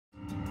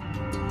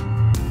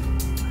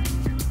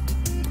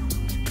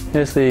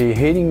It's the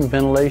Heating,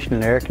 Ventilation,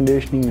 and Air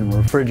Conditioning and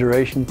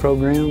Refrigeration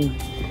program.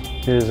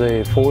 It is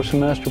a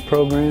 4-semester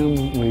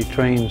program. We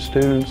train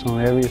students on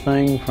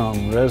everything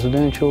from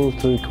residential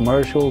through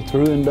commercial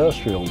through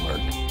industrial work.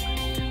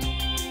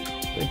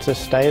 It's a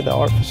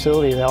state-of-the-art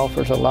facility that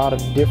offers a lot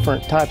of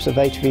different types of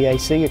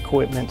HVAC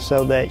equipment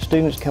so that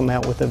students come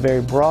out with a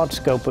very broad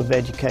scope of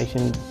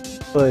education.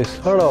 They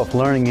start off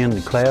learning in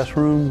the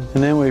classroom,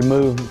 and then we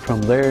move from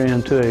there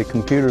into a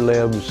computer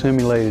lab with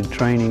simulated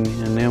training,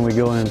 and then we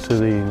go into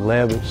the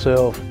lab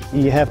itself.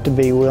 You have to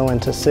be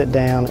willing to sit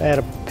down at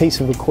a piece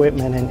of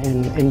equipment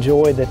and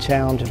enjoy the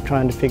challenge of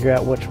trying to figure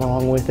out what's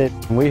wrong with it.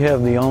 We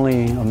have the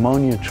only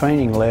ammonia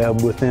training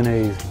lab within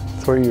a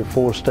 3 or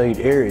 4 state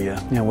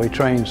area, and we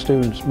train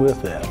students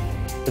with that.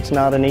 It's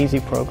not an easy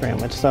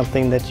program. It's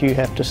something that you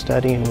have to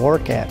study and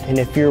work at. And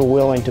if you're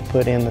willing to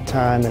put in the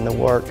time and the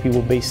work, you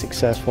will be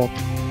successful.